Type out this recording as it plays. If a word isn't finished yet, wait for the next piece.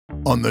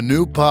On the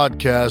new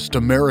podcast,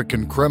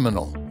 American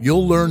Criminal,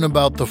 you'll learn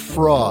about the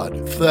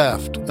fraud,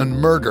 theft, and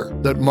murder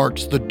that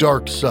marks the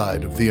dark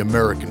side of the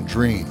American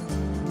dream.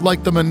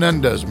 Like the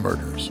Menendez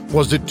murders,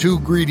 was it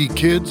two greedy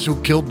kids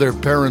who killed their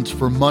parents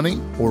for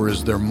money, or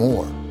is there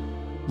more?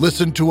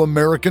 Listen to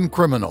American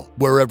Criminal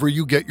wherever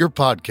you get your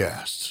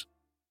podcasts.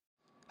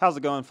 How's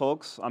it going,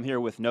 folks? I'm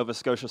here with Nova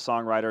Scotia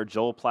songwriter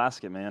Joel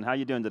Plaskett, man. How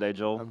you doing today,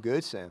 Joel? I'm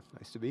good, Sam.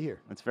 Nice to be here.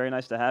 It's very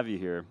nice to have you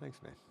here. Thanks,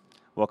 man.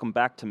 Welcome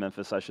back to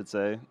Memphis, I should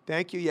say.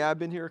 Thank you. Yeah, I've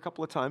been here a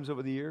couple of times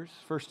over the years.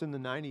 First in the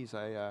 90s,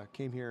 I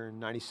came here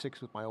in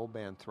 96 with my old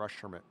band, Thrush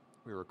Hermit.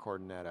 We were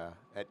recording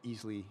at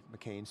Easley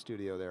McCain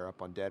studio there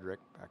up on Dedrick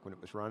back when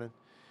it was running.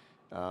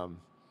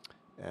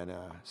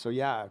 So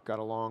yeah, I've got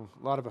a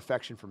lot of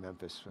affection for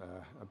Memphis.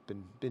 I've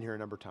been here a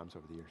number of times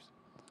over the years.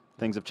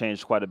 Things have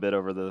changed quite a bit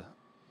over the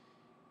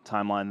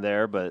timeline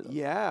there, but...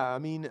 Yeah, I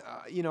mean,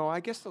 I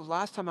guess the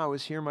last time I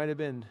was here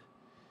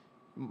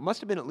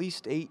must have been at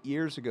least 8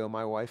 years ago.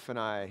 My wife and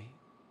I,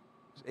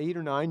 8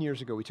 or 9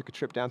 years ago, we took a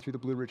trip down through the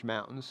Blue Ridge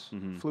Mountains,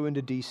 flew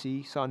into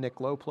D.C., saw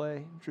Nick Lowe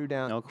play, drove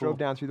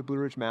down through the Blue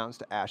Ridge Mountains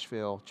to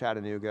Asheville,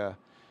 Chattanooga,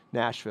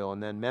 Nashville,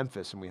 and then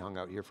Memphis, and we hung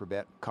out here for a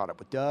bit, caught up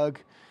with Doug,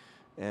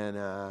 and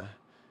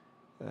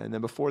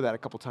then before that, a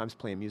couple times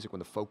playing music when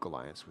the Folk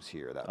Alliance was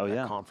here. That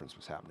conference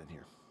was happening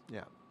here.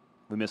 Yeah.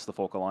 We missed the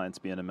Folk Alliance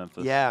being in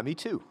Memphis. Yeah, me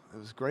too. It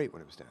was great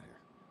when it was down here.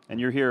 And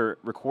you're here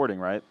recording,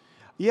 right?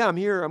 Yeah, I'm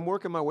here. I'm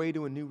working my way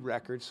to a new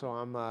record, so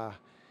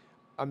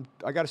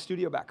I got a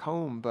studio back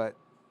home, but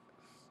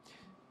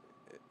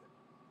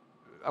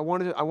I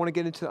want to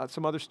get into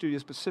some other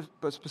studios,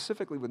 but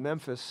specifically with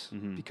Memphis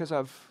because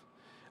I've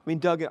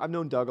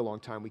known Doug a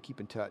long time. We keep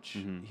in touch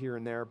here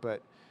and there,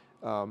 but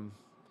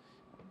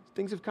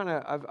things have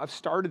I've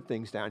started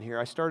things down here.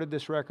 I started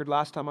this record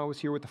last time I was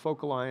here with the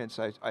Folk Alliance.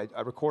 I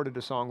recorded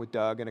a song with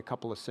Doug and a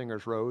couple of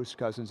singers, Rose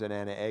Cousins and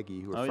Anna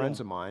Eggy, who are friends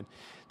of mine.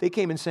 They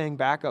came and sang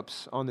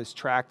backups on this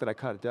track that I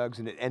cut at Doug's,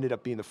 and it ended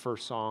up being the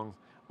first song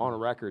on a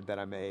record that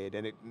I made,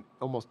 and it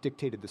almost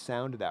dictated the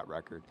sound of that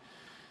record.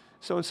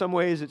 So in some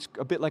ways, it's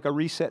a bit like a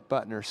reset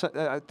button, or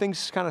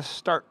things kind of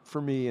start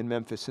for me in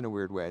Memphis in a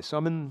weird way. So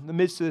I'm in the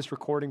midst of this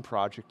recording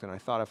project, and I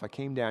thought if I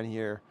came down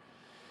here,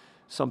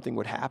 something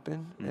would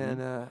happen,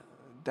 and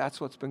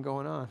that's what's been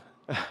going on.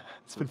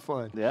 It's been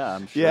fun. Yeah,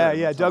 I'm sure.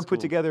 Yeah. Doug put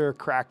together a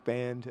crack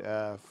band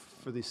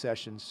for these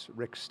sessions.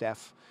 Rick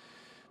Steff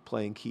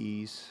playing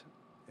keys.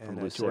 From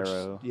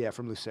Lucero.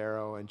 From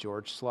Lucero, and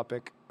George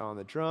Sluppick on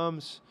the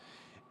drums.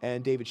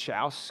 And David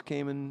Schaus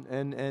came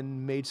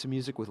and made some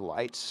music with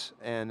lights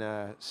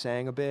and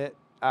sang a bit.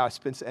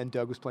 And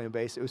Doug was playing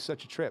bass. It was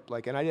such a trip.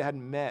 And I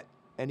hadn't met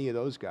any of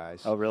those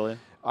guys. Oh, really?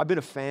 I've been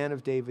a fan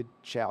of David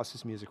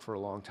Schaus's music for a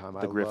long time.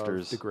 The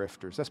Grifters. The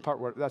Grifters. That's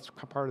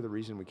part of the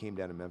reason we came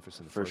down to Memphis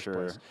in the first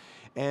place.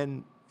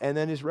 And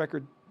then his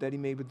record that he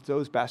made with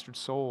Those Bastard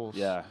Souls.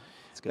 Yeah.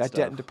 That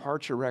Debt and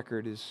Departure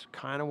record is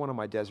kind of one of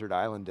my Desert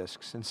Island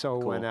discs. And so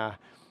when I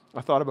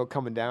thought about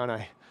coming down,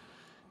 I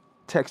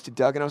texted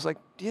Doug and I was like,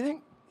 "Do you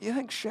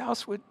think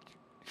Schaus would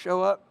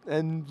show up?"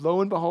 And lo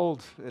and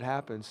behold, it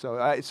happened. So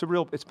it's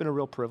been a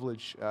real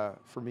privilege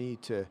for me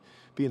to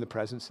be in the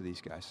presence of these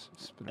guys.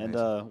 It's been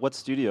amazing. And what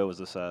studio was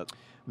this at?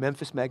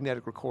 Memphis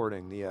Magnetic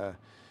Recording, the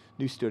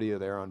new studio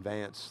there on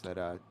Vance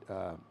that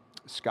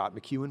Scott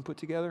McEwen put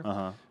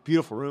together.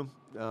 Beautiful room.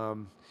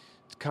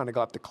 It's kind of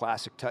got the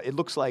classic touch. It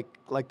looks like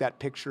that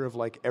picture of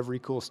every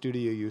cool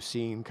studio you've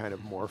seen kind of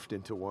morphed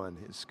into one.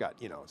 It's got,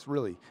 it's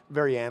really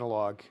very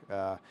analog,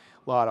 a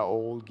lot of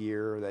old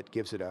gear that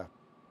gives it a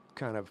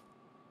kind of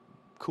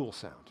cool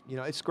sound.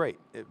 It's great.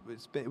 It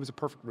was a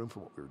perfect room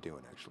for what we were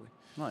doing, actually.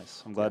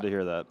 Nice. I'm glad to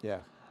hear that. Yeah.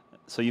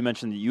 So you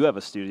mentioned that you have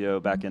a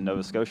studio back in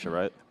Nova Scotia,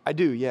 right? I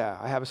do, yeah.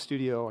 I have a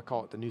studio. I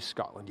call it the New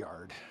Scotland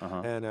Yard.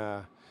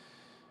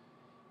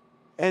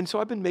 And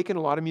so I've been making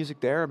a lot of music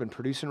there. I've been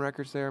producing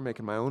records there,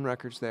 making my own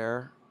records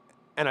there.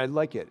 And I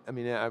like it. I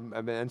mean,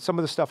 and some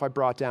of the stuff I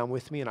brought down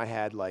with me, and I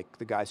had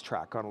the guys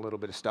track on a little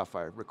bit of stuff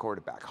I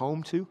recorded back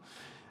home too.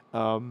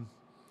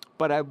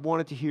 But I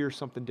wanted to hear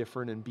something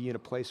different and be in a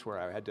place where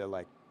I had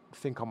to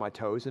think on my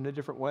toes in a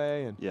different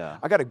way. And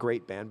I got a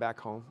great band back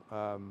home.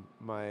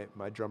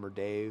 My drummer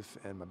Dave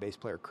and my bass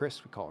player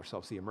Chris, we call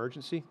ourselves The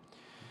Emergency.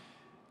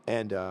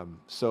 And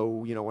so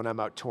when I'm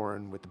out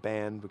touring with the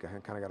band, we kind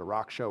of got a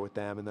rock show with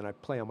them, and then I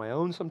play on my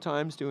own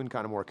sometimes, doing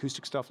kind of more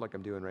acoustic stuff like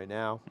I'm doing right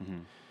now.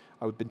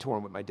 I've been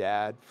touring with my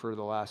dad for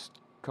the last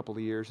couple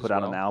of years. Put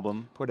out an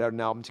album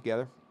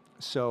together.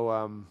 So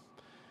I'm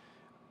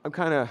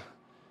kind of a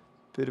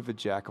bit of a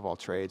jack of all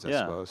trades, I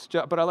suppose.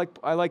 But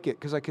I like it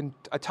because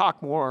I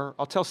talk more.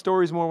 I'll tell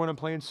stories more when I'm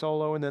playing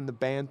solo, and then the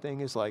band thing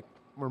is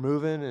we're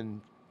moving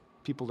and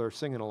people are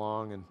singing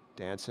along and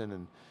dancing,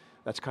 and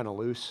that's kind of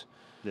loose.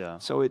 Yeah.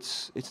 So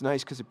it's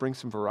nice because it brings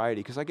some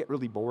variety, because I get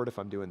really bored if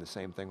I'm doing the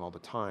same thing all the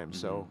time.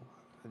 So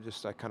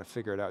I kind of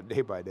figure it out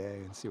day by day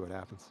and see what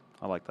happens.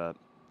 I like that.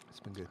 It's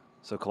been good.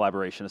 So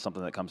collaboration is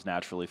something that comes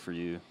naturally for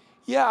you.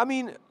 Yeah, I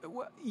mean,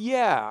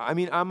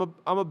 I'm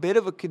a bit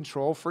of a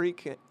control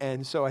freak,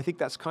 and so I think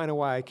that's kind of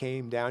why I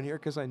came down here,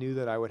 because I knew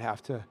that I would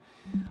have to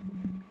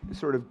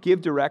sort of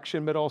give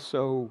direction, but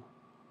also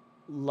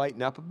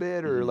lighten up a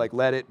bit, or like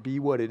let it be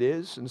what it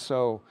is. And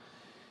so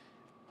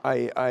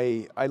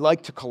I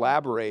like to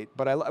collaborate,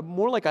 but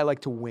more like I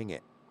like to wing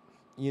it,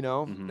 you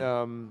know?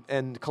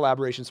 And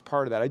collaboration's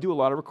part of that. I do a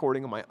lot of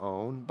recording on my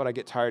own, but I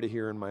get tired of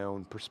hearing my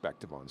own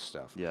perspective on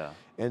stuff. Yeah.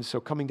 And so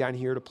coming down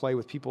here to play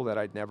with people that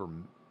I'd never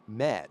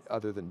met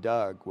other than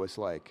Doug was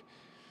like,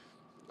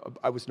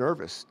 I was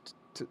nervous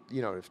to,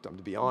 you know, to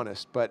be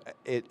honest, but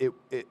it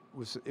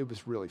was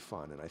really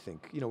fun. And I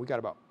think, you know, we got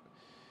about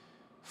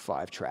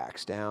 5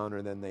 tracks down,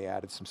 and then they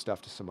added some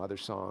stuff to some other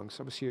songs.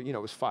 I was here, you know,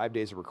 it was 5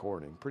 days of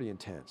recording, pretty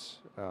intense.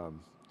 It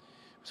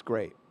was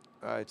great.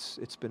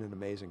 It's been an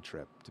amazing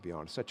trip, to be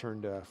honest. I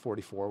turned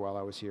 44 while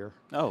I was here.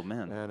 Oh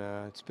man! And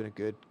it's been a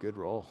good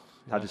roll.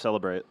 How'd you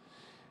celebrate?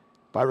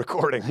 By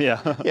recording.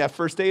 Yeah. Yeah,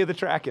 first day of the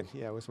tracking.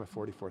 Yeah, it was my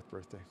 44th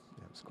birthday.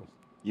 Yeah, it was cool.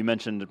 You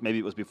mentioned maybe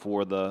it was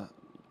before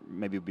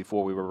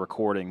we were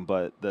recording,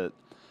 but that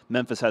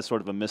Memphis has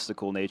sort of a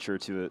mystical nature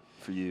to it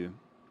for you.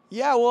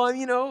 Yeah, well,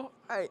 you know,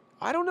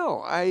 I don't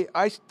know.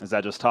 Is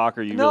that just talk,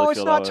 or you no, really it's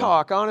feel not that way?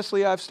 talk.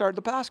 Honestly, I've started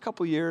the past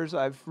couple years.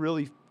 I've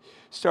really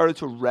started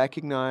to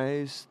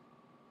recognize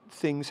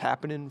things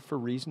happening for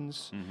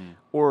reasons,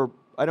 or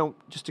I don't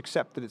just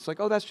accept that it's like,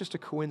 oh, that's just a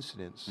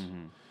coincidence,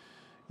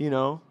 you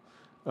know.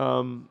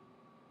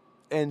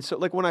 And so,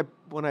 like when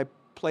I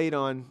played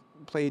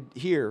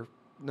here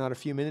not a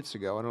few minutes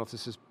ago. I don't know if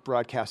this is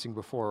broadcasting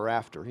before or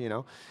after, you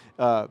know,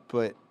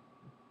 but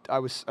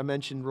I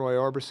mentioned Roy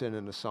Orbison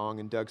in the song,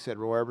 and Doug said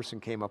Roy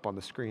Orbison came up on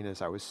the screen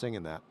as I was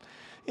singing that.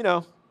 You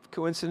know,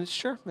 coincidence?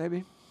 Sure,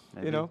 maybe.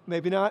 You know,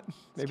 maybe not.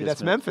 Maybe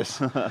that's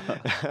Memphis.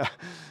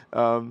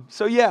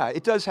 So yeah,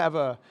 it does have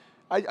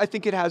I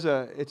think it has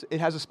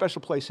a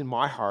special place in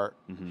my heart,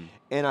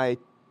 and I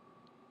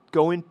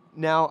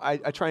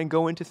try and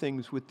go into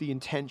things with the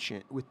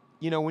intention, with,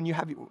 you know, when you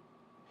have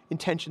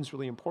intention's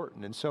really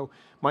important, and so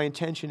my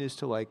intention is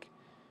to like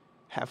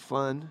have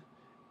fun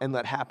and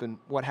let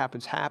what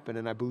happens happen.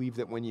 And I believe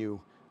that when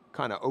you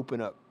kind of open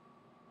up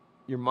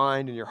your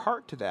mind and your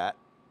heart to that,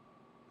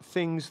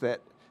 things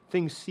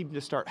seem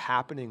to start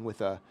happening with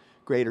a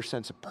greater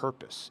sense of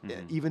purpose,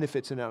 even if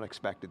it's an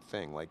unexpected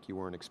thing, like you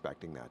weren't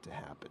expecting that to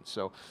happen.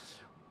 So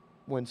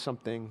when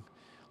something,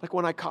 like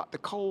when I caught the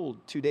cold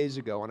 2 days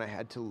ago and I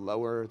had to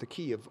lower the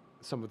key of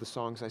some of the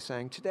songs I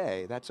sang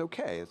today, that's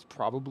okay. It's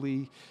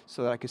probably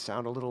so that I could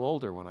sound a little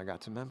older when I got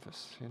to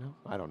Memphis, you know?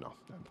 I don't know.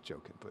 I'm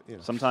joking, but, you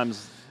know.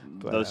 Sometimes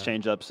those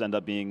change-ups end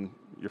up being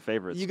your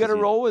favorites. You got to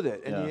roll with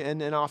it.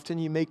 And, and often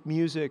you make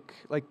music,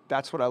 like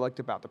that's what I liked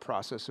about the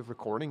process of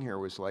recording here,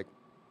 was like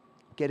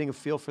getting a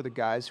feel for the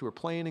guys who are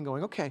playing and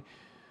going, okay,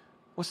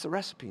 what's the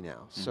recipe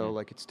now? So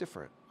like it's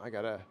different. I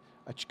gotta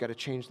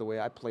change the way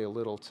I play a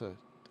little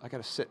I got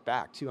to sit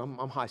back too.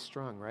 I'm high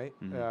strung, right?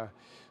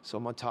 So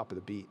I'm on top of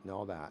the beat and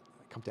all that.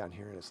 I come down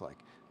here and it's like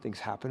things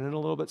happening a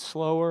little bit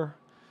slower.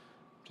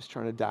 Just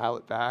trying to dial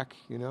it back,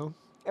 you know.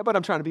 Yeah, but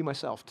I'm trying to be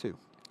myself too,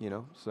 you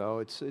know. So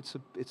it's a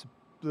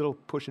little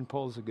push and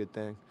pull is a good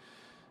thing.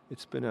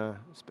 It's been a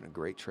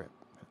great trip.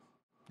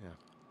 Yeah.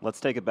 Let's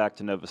take it back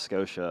to Nova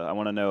Scotia. I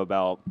want to know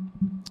about,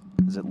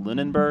 is it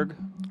Lunenburg?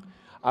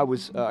 I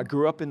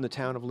grew up in the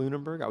town of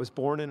Lunenburg. I was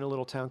born in a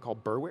little town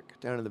called Berwick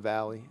down in the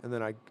valley, and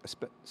then I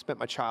spent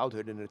my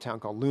childhood in a town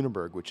called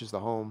Lunenburg, which is the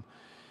home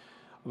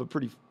of a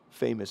pretty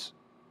famous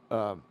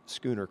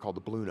schooner called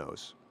the Blue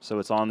Nose. So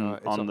it's on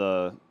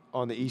the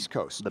East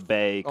Coast, the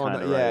bay kind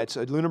of, right? Yeah, it's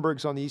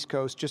Lunenburg's on the East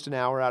Coast, just an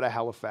hour out of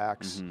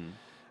Halifax.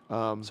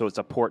 So it's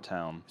a port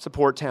town. It's a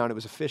port town. It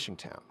was a fishing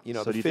town. You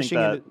know, so do you think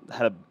that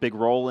had a big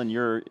role in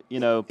your, you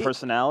know,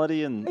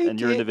 personality and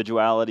your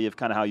individuality of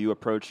kind of how you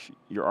approach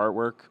your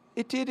artwork?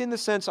 It did, in the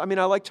sense, I mean,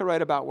 I like to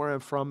write about where I'm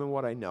from and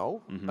what I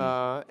know.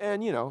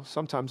 And, you know,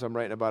 sometimes I'm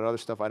writing about other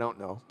stuff I don't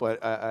know. But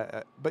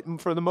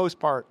for the most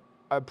part,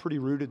 I'm pretty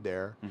rooted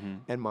there.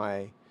 And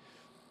my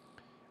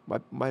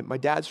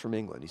dad's from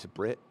England. He's a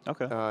Brit.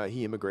 Okay.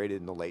 He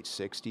immigrated in the late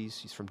 60s.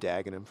 He's from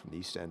Dagenham, from the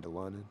East End of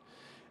London.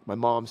 My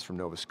mom's from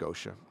Nova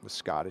Scotia, with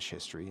Scottish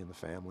history in the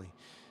family.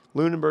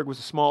 Lunenburg was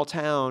a small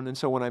town, and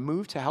so when I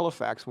moved to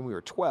Halifax when we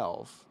were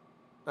 12,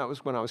 that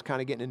was when I was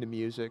kind of getting into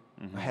music.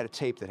 I had a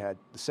tape that had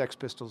the Sex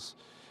Pistols,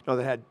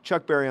 that had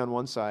Chuck Berry on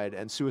one side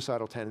and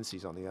Suicidal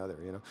Tendencies on the other,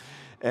 you know.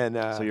 And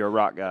so you're a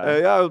rock guy.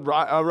 Yeah,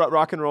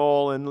 rock and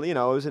roll, and, you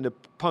know, I was into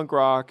punk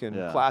rock and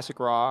classic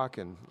rock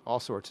and all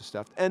sorts of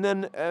stuff. And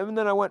then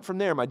I went from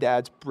there. My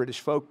dad's British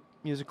folk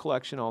music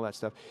collection, all that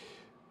stuff.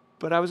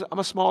 But I'm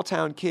a small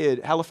town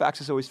kid. Halifax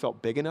has always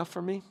felt big enough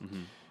for me.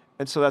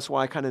 And so that's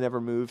why I kind of never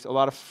moved. A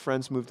lot of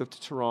friends moved up to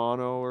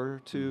Toronto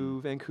or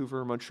to Vancouver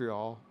or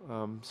Montreal,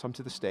 some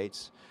to the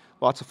States.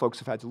 Lots of folks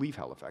have had to leave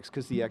Halifax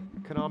because the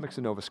economics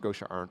in Nova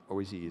Scotia aren't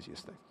always the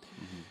easiest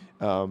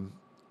thing.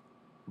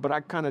 But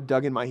I kind of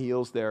dug in my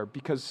heels there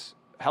because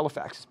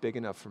Halifax is big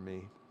enough for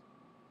me.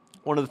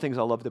 One of the things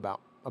I loved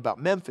about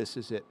Memphis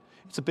is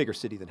it's a bigger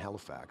city than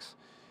Halifax,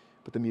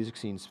 but the music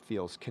scene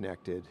feels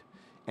connected,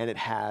 and it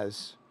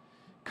has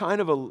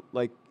kind of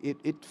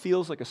it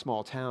feels like a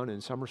small town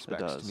in some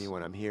respects to me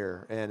when I'm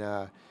here.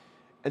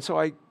 And so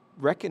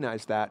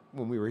recognized that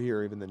when we were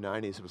here, even in the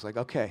 90s. It was like,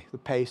 okay, the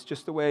pace,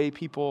 just the way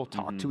people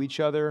talk to each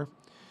other,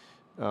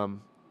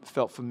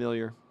 felt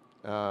familiar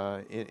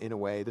in a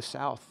way. The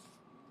South,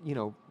 you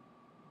know,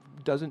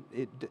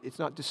 it's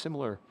not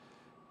dissimilar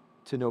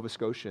to Nova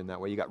Scotia in that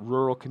way. You got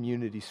rural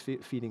communities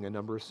feeding a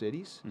number of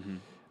cities,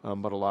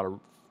 but a lot of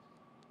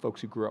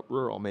folks who grew up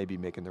rural may be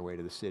making their way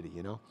to the city,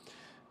 you know?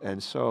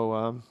 And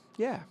so,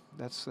 yeah,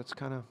 that's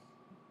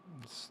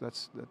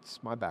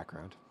my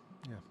background.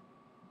 Yeah.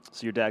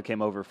 So your dad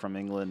came over from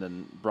England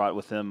and brought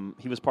with him.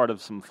 He was part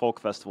of some folk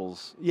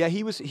festivals. Yeah,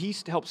 he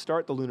helped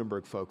start the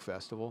Lunenburg Folk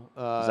Festival.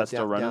 Is that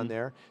still running? Down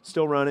there?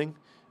 Still running.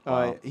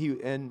 Wow.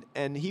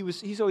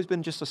 He's always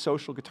been just a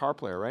social guitar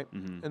player, right?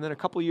 And then a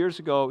couple of years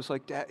ago, it was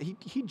like Dad,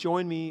 he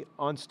joined me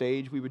on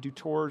stage. We would do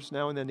tours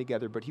now and then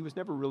together, but he was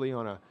never really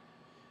on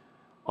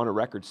a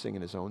record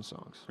singing his own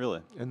songs.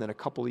 Really? And then a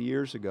couple of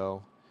years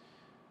ago,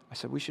 I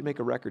said, we should make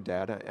a record,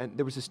 Dad. And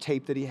there was this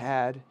tape that he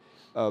had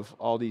of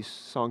all these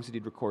songs that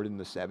he'd recorded in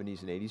the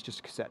 70s and 80s, just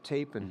a cassette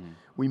tape. And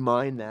we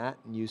mined that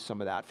and used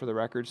some of that for the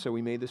record. So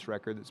we made this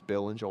record that's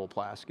Bill and Joel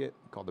Plaskett,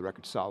 called the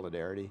record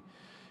Solidarity.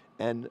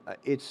 And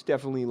it's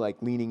definitely like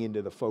leaning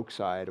into the folk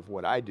side of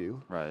what I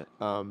do. Right.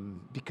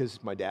 Because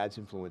my dad's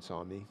influence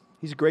on me.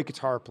 He's a great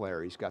guitar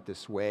player. He's got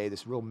this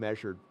real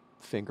measured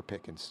finger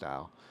picking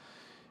style.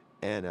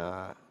 And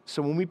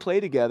so when we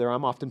play together,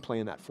 I'm often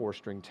playing that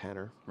 4-string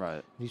tenor.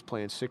 Right. He's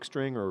playing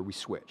 6-string, or we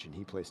switch, and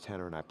he plays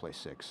tenor and I play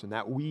 6. And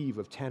that weave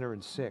of tenor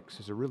and 6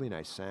 is a really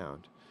nice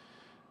sound.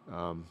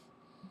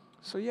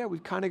 So yeah,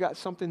 we've kind of got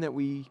something that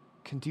we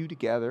can do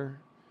together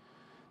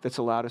that's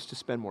allowed us to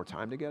spend more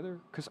time together.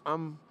 Because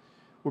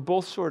we're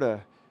both sort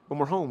of, when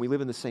we're home, we live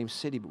in the same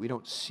city, but we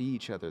don't see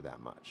each other that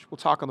much. We'll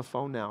talk on the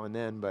phone now and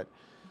then, but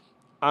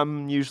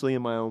I'm usually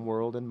in my own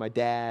world, and my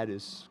dad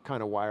is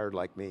kind of wired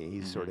like me.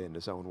 He's sort of in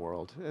his own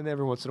world. And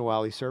every once in a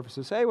while he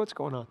surfaces, hey, what's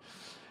going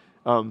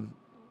on?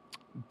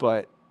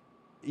 But,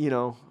 you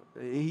know,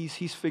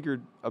 he's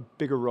figured a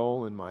bigger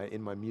role in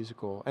my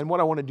musical. And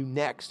what I want to do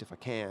next, if I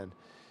can,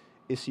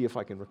 is see if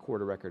I can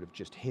record a record of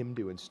just him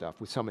doing stuff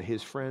with some of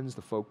his friends,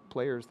 the folk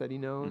players that he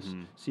knows.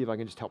 See if I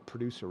can just help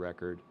produce a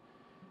record.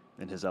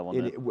 In his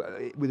element.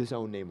 With his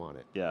own name on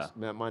it. Yeah.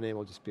 My name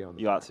will just be on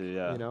the You ought to,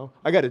 yeah. You know?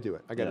 I got to do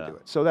it. I got to do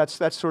it. So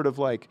that's sort of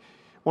like,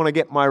 when I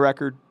get my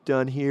record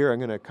done here, I'm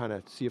going to kind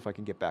of see if I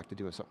can get back to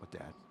doing something with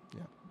Dad.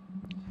 Yeah.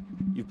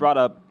 You've brought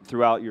up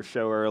throughout your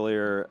show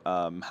earlier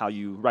how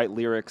you write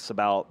lyrics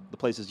about the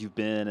places you've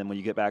been, and when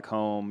you get back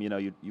home, you know,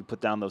 you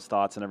put down those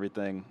thoughts and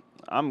everything.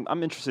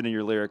 I'm interested in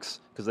your lyrics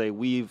because they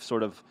weave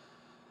sort of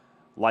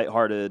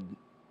lighthearted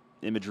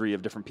imagery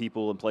of different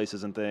people and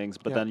places and things,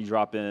 but then you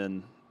drop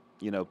in,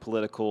 you know,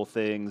 political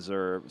things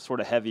or sort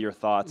of heavier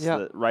thoughts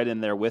that right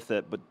in there with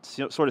it, but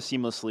sort of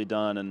seamlessly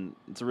done. And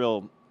it's a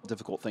real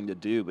difficult thing to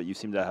do, but you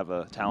seem to have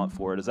a talent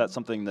for it. Is that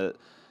something that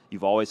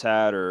you've always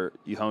had, or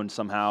you honed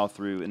somehow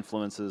through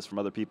influences from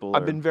other people?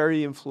 I've been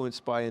very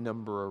influenced by a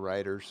number of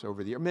writers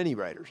over the years, many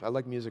writers. I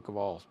like music of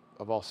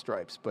all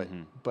stripes, but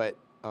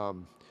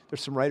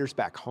there's some writers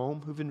back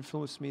home who've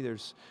influenced me.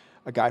 There's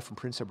a guy from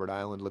Prince Edward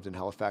Island, lived in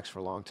Halifax for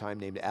a long time,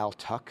 named Al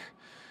Tuck,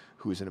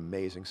 who is an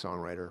amazing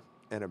songwriter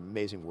and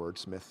amazing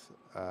wordsmith.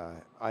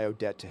 I owe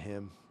debt to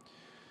him,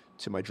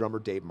 to my drummer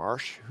Dave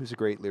Marsh, who's a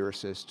great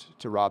lyricist,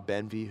 to Rob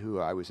Benvey, who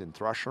I was in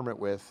Thrush Hermit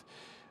with,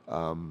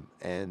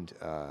 and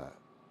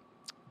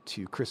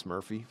to Chris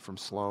Murphy from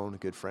Sloan, a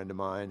good friend of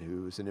mine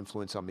who's an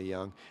influence on me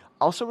young.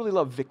 I also really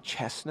love Vic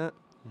Chestnut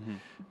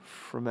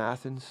from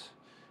Athens.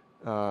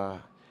 I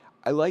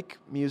like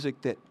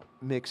music that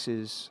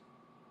mixes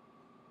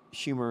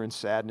humor and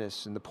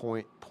sadness and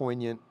the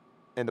poignant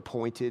and the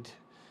pointed.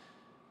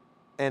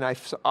 And I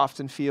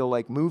often feel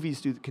like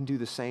movies can do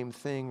the same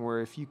thing, where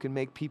if you can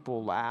make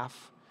people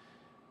laugh,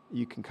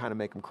 you can kind of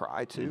make them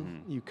cry too.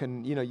 You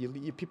can,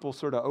 people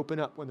sort of open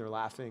up when they're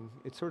laughing.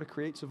 It sort of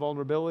creates a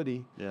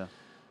vulnerability. Yeah.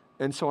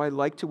 And so I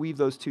like to weave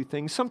those two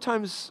things.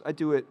 Sometimes I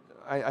do it,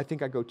 I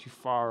think I go too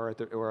far,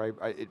 or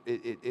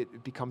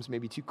it becomes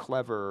maybe too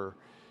clever.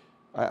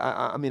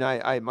 I mean,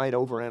 I might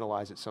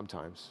overanalyze it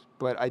sometimes.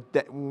 But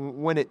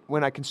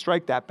when I can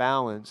strike that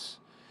balance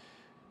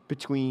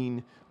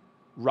between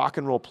rock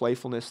and roll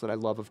playfulness that I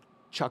love of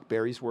Chuck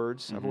Berry's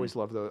words. I've always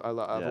loved I've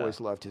always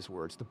loved his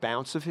words. The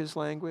bounce of his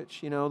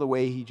language, the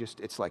way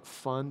it's like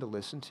fun to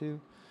listen to.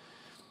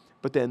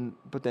 But then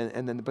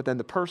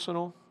the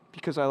personal,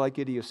 because I like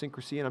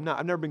idiosyncrasy, and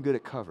I've never been good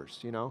at covers.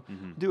 I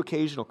do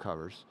occasional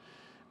covers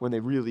when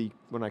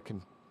I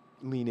can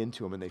lean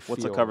into them and they feel.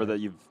 What's a cover that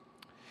you've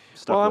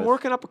stuck Well, I'm with?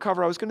 working up a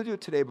cover. I was going to do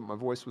it today, but my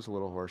voice was a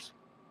little hoarse.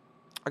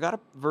 I got a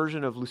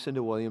version of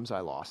Lucinda Williams' "I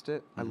Lost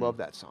It." I love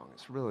that song.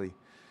 It's really.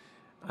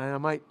 I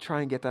might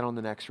try and get that on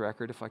the next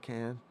record if I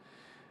can.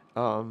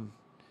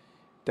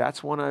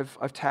 That's one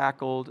I've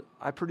tackled.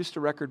 I produced a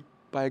record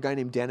by a guy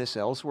named Dennis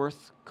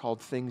Ellsworth called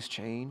 "Things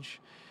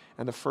Change,"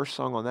 and the first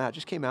song on that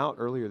just came out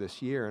earlier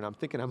this year, and I'm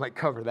thinking I might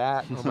cover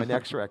that on my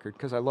next record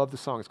because I love the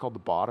song. It's called "The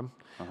Bottom."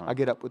 I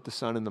get up with the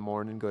sun in the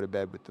morning, go to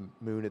bed with the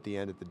moon at the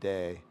end of the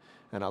day,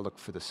 and I look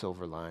for the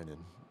silver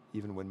lining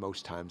even when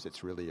most times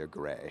it's really a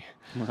gray.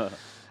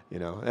 You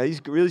know,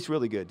 he's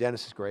really good.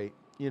 Dennis is great.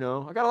 You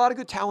know, I got a lot of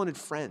good, talented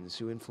friends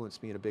who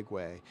influenced me in a big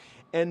way.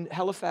 And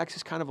Halifax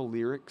is kind of a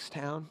lyrics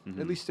town.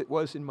 At least it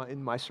was in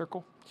my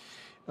circle.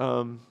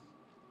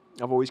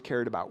 I've always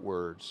cared about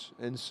words,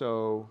 and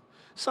so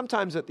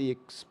sometimes at the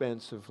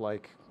expense of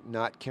like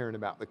not caring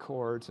about the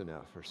chords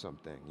enough or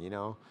something, you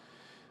know.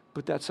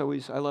 But that's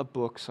always, I love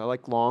books. I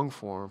like long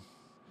form.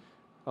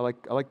 I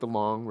like the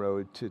long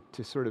road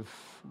to sort of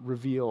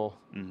reveal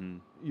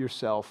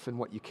yourself and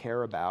what you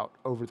care about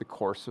over the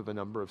course of a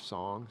number of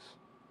songs.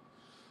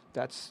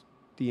 That's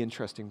the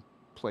interesting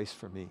place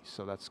for me.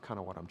 So that's kind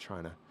of what I'm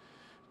trying to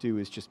do,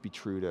 is just be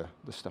true to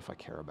the stuff I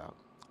care about.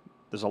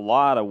 There's a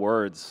lot of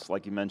words,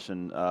 like you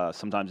mentioned,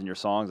 sometimes in your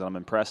songs, and I'm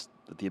impressed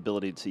at the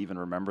ability to even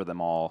remember them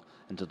all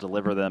and to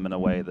deliver them in a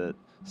way that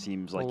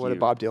seems like what did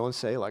Bob Dylan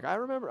say? Like, I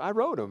remember I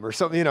wrote them or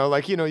something, you know,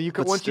 like, you know, you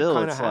could, once you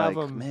kind of have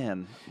them.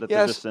 Man, that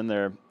they're just in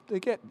there. They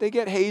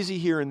get hazy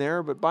here and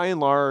there, but by and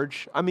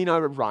large, I mean, I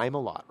would rhyme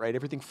a lot, right?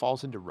 Everything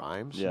falls into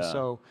rhymes. Yeah. And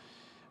so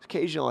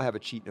occasionally I'll have a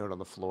cheat note on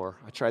the floor.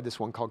 I tried this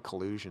one called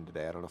Collusion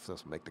today. I don't know if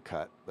this will make the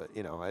cut, but,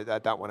 you know,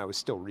 that one I was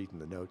still reading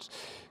the notes,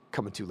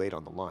 coming too late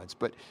on the lines.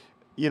 But,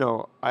 you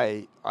know,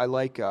 I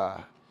like,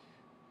 I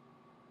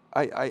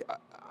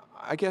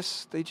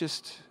guess they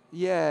just,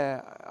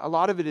 yeah, a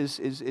lot of it is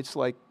it's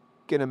like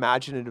an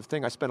imaginative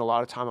thing. I spend a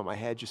lot of time in my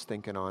head just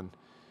thinking on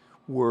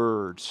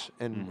words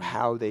and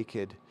how they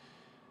could.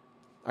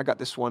 I got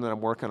this one that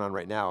I'm working on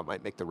right now. It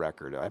might make the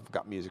record. I haven't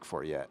got music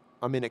for it yet.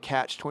 I'm in a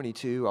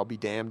catch-22. I'll be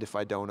damned if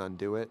I don't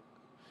undo it.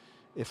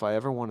 If I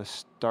ever want to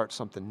start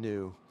something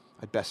new,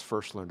 I'd best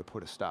first learn to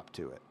put a stop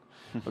to it.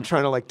 I'm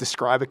trying to like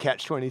describe a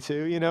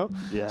catch-22, you know?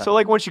 Yeah. So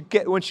like once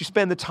you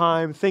spend the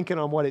time thinking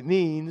on what it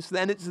means,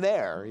 then it's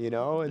there, you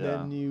know? And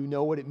then you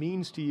know what it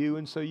means to you,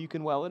 and so you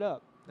can well it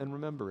up and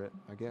remember it,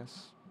 I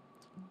guess.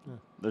 Yeah.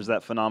 There's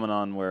that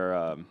phenomenon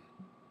where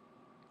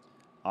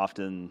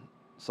often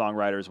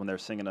songwriters, when they're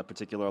singing a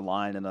particular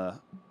line in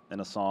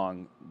a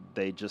song,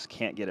 they just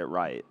can't get it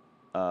right.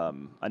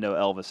 I know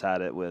Elvis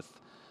had it with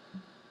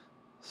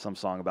some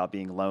song about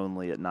being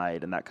lonely at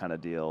night and that kind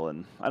of deal.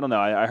 And I don't know,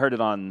 I heard it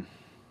on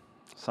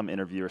some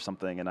interview or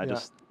something, and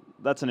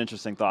that's an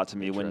interesting thought to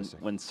me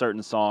when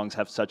certain songs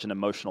have such an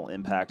emotional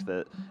impact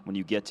that when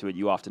you get to it,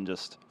 you often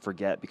just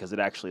forget because it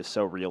actually is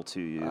so real to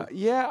you.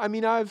 Yeah, I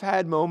mean, I've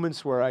had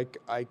moments where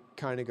I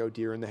kind of go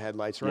deer in the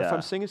headlights, or if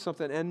I'm singing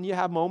something, and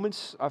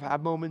I've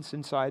had moments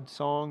inside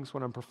songs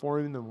when I'm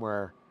performing them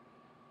where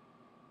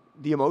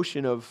the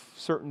emotion of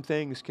certain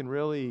things can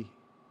really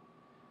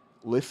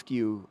lift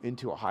you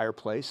into a higher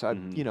place.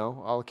 You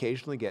know, I'll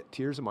occasionally get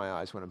tears in my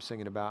eyes when I'm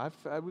singing about.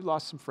 We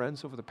lost some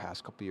friends over the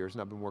past couple of years,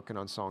 and I've been working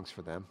on songs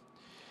for them.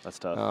 That's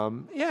tough.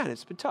 Yeah, and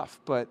it's been tough,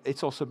 but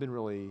it's also been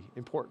really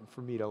important for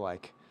me to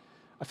like.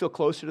 I feel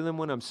closer to them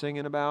when I'm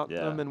singing about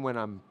them, and when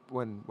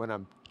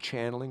I'm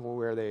channeling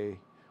where they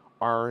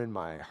are in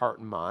my heart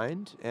and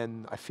mind,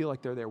 and I feel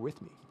like they're there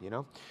with me, you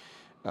know.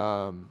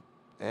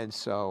 And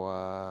so,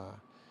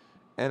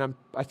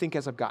 I think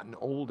as I've gotten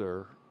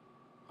older,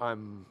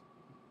 I'm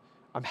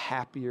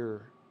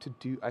happier to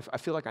do. I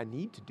feel like I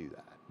need to do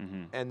that,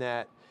 and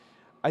that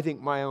I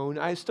think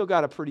I still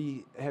got a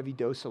pretty heavy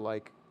dose of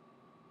like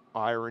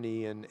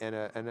irony and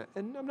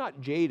I'm not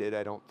jaded,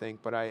 I don't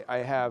think, but I'm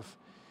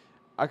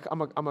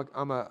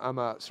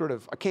a sort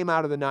of, I came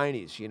out of the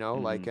 90s, you know,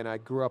 like, and I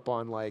grew up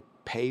on like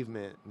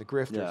Pavement and the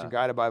Grifters and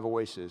Guided by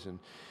Voices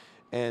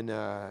and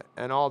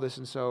all this,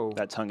 and so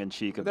that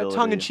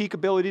tongue-in-cheek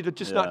ability to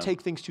just not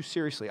take things too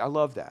seriously. I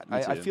love that.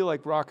 I feel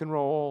like rock and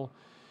roll,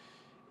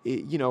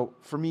 you know,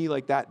 for me,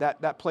 like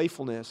that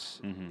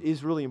playfulness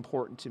is really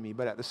important to me,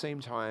 but at the same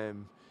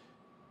time,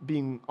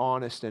 being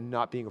honest and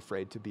not being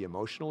afraid to be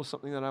emotional is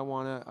something that I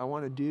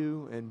wanna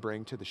do and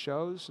bring to the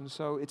shows, and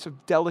so it's a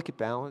delicate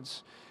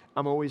balance.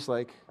 I'm always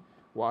like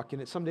walking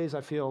it. Some days I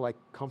feel like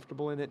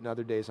comfortable in it, and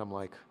other days I'm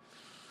like,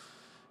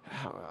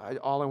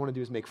 all I want to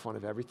do is make fun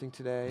of everything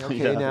today.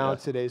 Okay,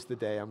 today's the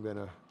day I'm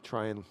gonna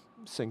try and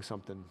sing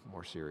something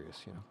more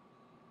serious, you know.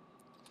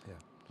 Yeah.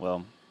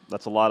 Well,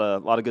 that's a lot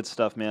of good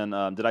stuff, man.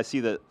 Did I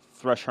see that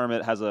Thrush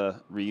Hermit has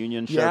a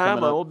reunion show coming up?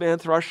 Yeah, my old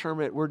band Thrush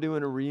Hermit. We're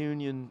doing a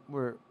reunion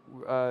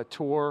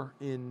tour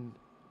in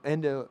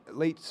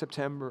late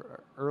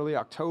September, early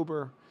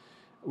October.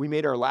 We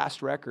made our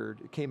last record.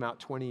 It came out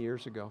 20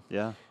 years ago.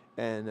 Yeah.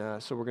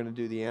 And so we're going to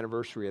do the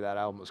anniversary of that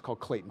album. It's called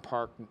Clayton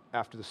Park,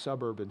 after the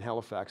suburb in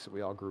Halifax that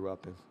we all grew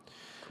up in.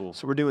 Cool.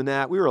 So we're doing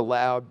that. We were a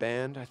loud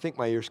band. I think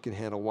my ears can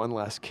handle one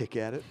last kick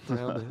at it.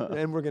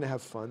 And we're going to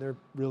have fun. They're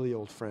really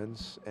old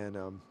friends.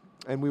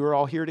 And we were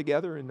all here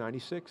together in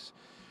 '96,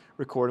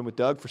 recording with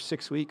Doug for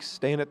 6 weeks,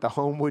 staying at the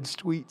Homewood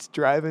Suites,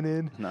 driving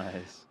in.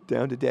 Nice.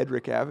 Down to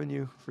Dedrick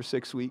Avenue for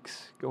 6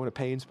 weeks, going to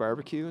Payne's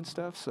Barbecue and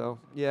stuff. So,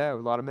 yeah, a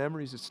lot of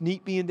memories. It's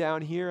neat being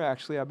down here.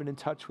 Actually, I've been in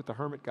touch with the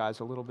Hermit guys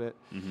a little bit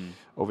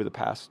over the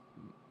past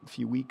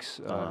few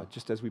weeks,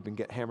 just as we've been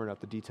hammering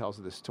out the details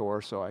of this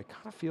tour. So I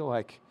kind of feel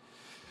like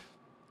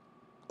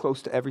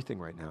close to everything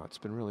right now. It's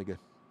been really good.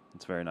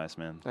 It's very nice,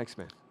 man. Thanks,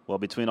 man. Well,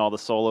 between all the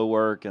solo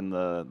work and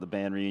the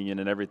band reunion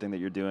and everything that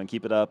you're doing,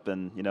 keep it up,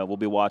 and we'll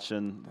be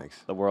watching. Thanks.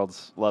 The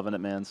world's loving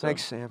it, man. So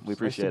Thanks, Sam. We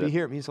appreciate nice to it. be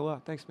here. It means a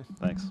lot. Thanks, man.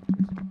 Thanks.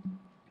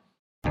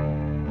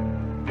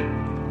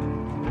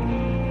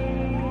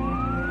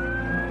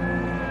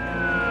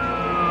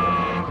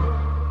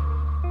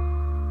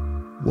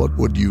 What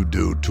would you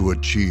do to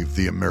achieve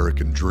the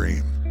American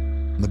dream?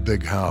 The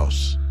big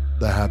house,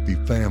 the happy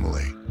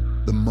family,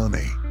 the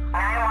money.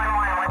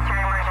 911, what's your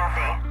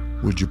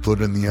emergency? Would you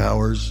put in the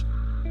hours?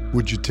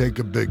 Would you take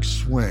a big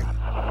swing?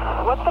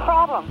 What's the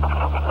problem?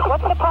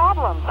 What's the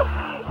problem?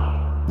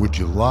 Would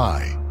you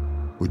lie?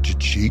 Would you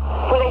cheat?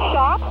 Were they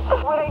shot?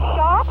 Were they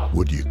shot?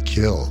 Would you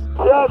kill?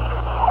 Yes.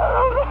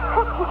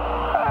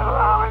 My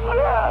mom is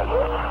dead.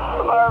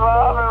 My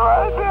mom is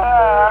right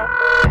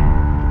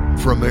there.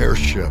 From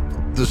Airship,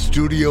 the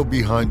studio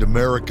behind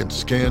American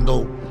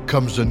Scandal,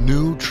 comes a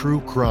new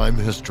true crime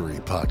history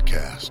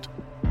podcast.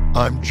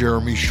 I'm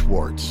Jeremy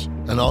Schwartz,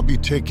 and I'll be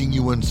taking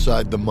you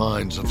inside the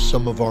minds of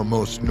some of our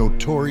most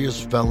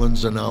notorious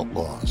felons and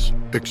outlaws,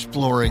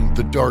 exploring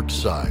the dark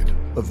side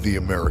of the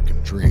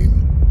American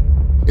dream.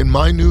 In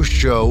my new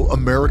show,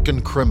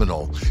 American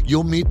Criminal,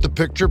 you'll meet the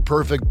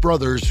picture-perfect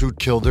brothers who'd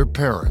kill their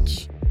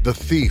parents, the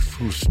thief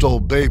who stole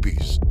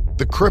babies,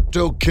 the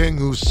crypto king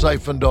who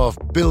siphoned off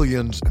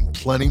billions, and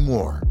plenty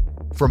more.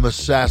 From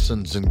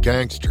assassins and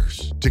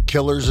gangsters to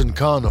killers and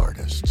con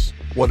artists.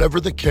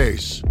 Whatever the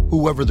case,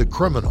 whoever the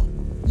criminal,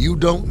 you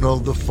don't know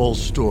the full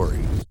story.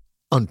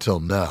 Until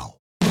now.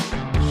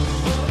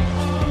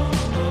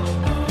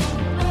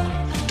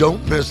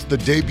 Don't miss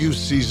the debut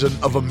season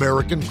of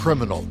American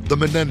Criminal, The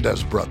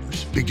Menendez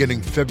Brothers,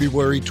 beginning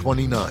February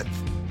 29th.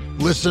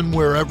 Listen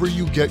wherever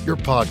you get your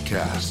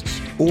podcasts,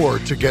 or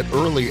to get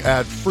early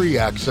ad-free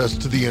access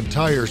to the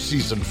entire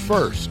season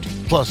first,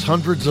 plus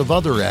hundreds of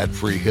other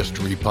ad-free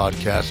history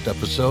podcast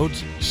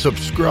episodes,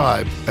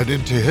 subscribe at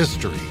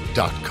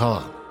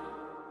IntoHistory.com.